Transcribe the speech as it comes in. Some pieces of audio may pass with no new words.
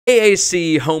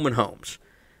AAC home and homes.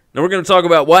 Now we're going to talk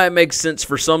about why it makes sense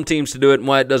for some teams to do it and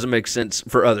why it doesn't make sense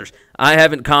for others. I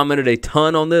haven't commented a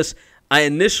ton on this. I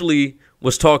initially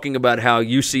was talking about how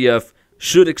UCF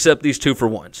should accept these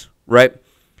 2-for-1s, right?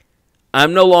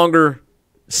 I'm no longer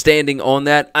standing on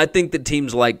that. I think that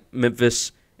teams like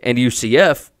Memphis and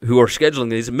UCF, who are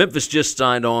scheduling these, Memphis just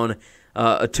signed on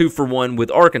a 2-for-1 with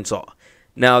Arkansas.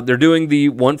 Now, they're doing the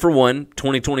 1-for-1.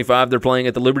 2025, they're playing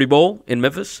at the Liberty Bowl in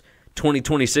Memphis.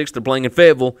 2026, they're playing in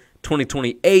Fayetteville.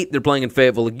 2028, they're playing in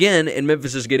Fayetteville again, and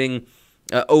Memphis is getting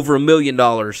over $1 million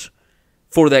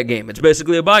for that game. It's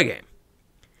basically a buy game.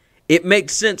 It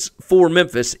makes sense for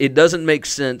Memphis. It doesn't make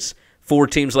sense for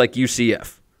teams like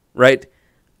UCF, right?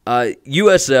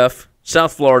 USF,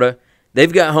 South Florida,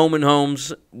 they've got home and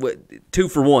homes,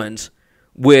 2-for-1s,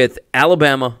 with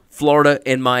Alabama, Florida,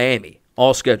 and Miami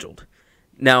all scheduled.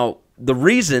 Now, the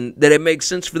reason that it makes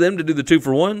sense for them to do the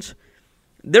 2-for-1s,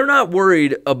 they're not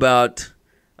worried about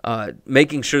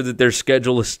making sure that their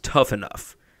schedule is tough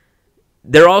enough.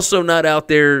 They're also not out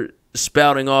there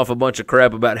spouting off a bunch of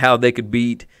crap about how they could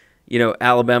beat,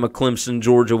 Alabama, Clemson,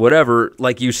 Georgia, whatever,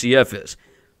 like UCF is.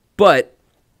 But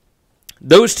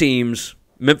those teams,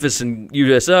 Memphis and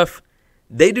USF,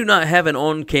 they do not have an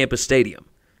on-campus stadium.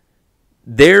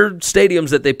 Their stadiums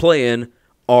that they play in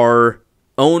are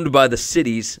owned by the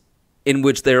cities in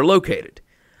which they are located.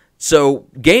 So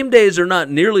game days are not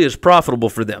nearly as profitable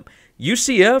for them.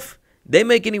 UCF, they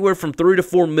make anywhere from $3 to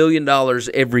 $4 million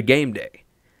every game day.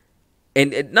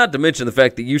 And not to mention the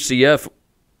fact that UCF,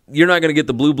 you're not going to get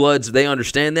the blue bloods. They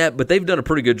understand that, but they've done a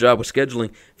pretty good job with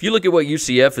scheduling. If you look at what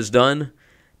UCF has done,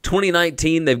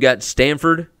 2019, they've got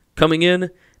Stanford coming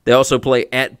in. They also play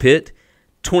at Pitt.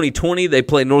 2020, they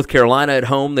play North Carolina at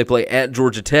home. They play at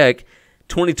Georgia Tech.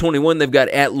 2021, they've got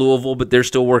at Louisville, but they're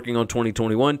still working on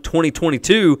 2021.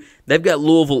 2022, they've got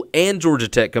Louisville and Georgia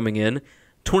Tech coming in.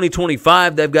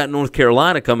 2025, they've got North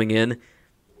Carolina coming in.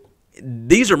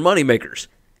 These are moneymakers.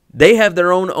 They have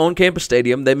their own on-campus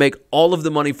stadium. They make all of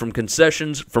the money from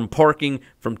concessions, from parking,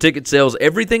 from ticket sales,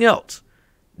 everything else.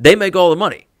 They make all the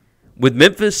money. With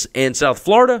Memphis and South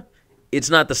Florida, it's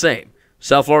not the same.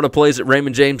 South Florida plays at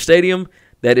Raymond James Stadium.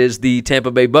 That is the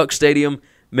Tampa Bay Bucs Stadium.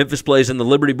 Memphis plays in the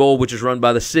Liberty Bowl, which is run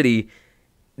by the city.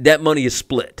 That money is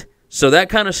split. So that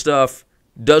kind of stuff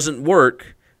doesn't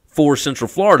work for Central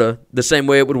Florida the same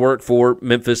way it would work for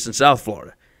Memphis and South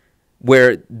Florida,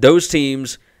 where those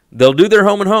teams, they'll do their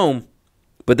home and home,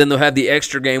 but then they'll have the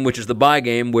extra game, which is the bye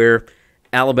game, where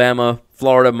Alabama,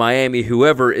 Florida, Miami,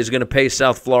 whoever is going to pay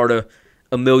South Florida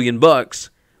 $1 million,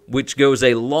 which goes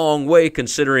a long way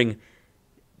considering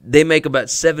they make about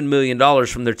 $7 million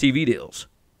from their TV deals,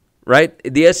 right?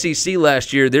 The SEC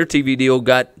last year, their TV deal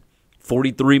got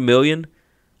 $43 million,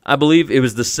 I believe. It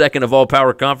was the second of all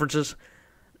power conferences.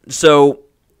 So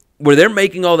where they're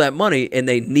making all that money and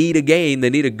they need a game, they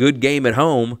need a good game at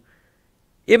home,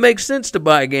 it makes sense to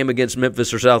buy a game against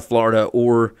Memphis or South Florida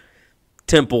or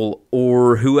Temple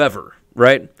or whoever,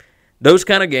 right? Those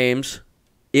kind of games,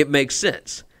 it makes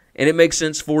sense. And it makes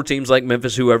sense for teams like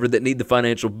Memphis, whoever, that need the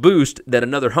financial boost that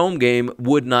another home game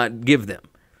would not give them,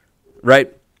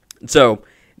 right? So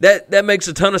that makes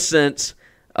a ton of sense.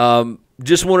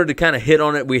 Just wanted to kind of hit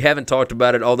on it. We haven't talked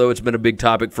about it, although it's been a big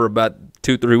topic for about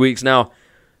 2-3 weeks now.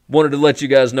 Wanted to let you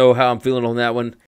guys know how I'm feeling on that one.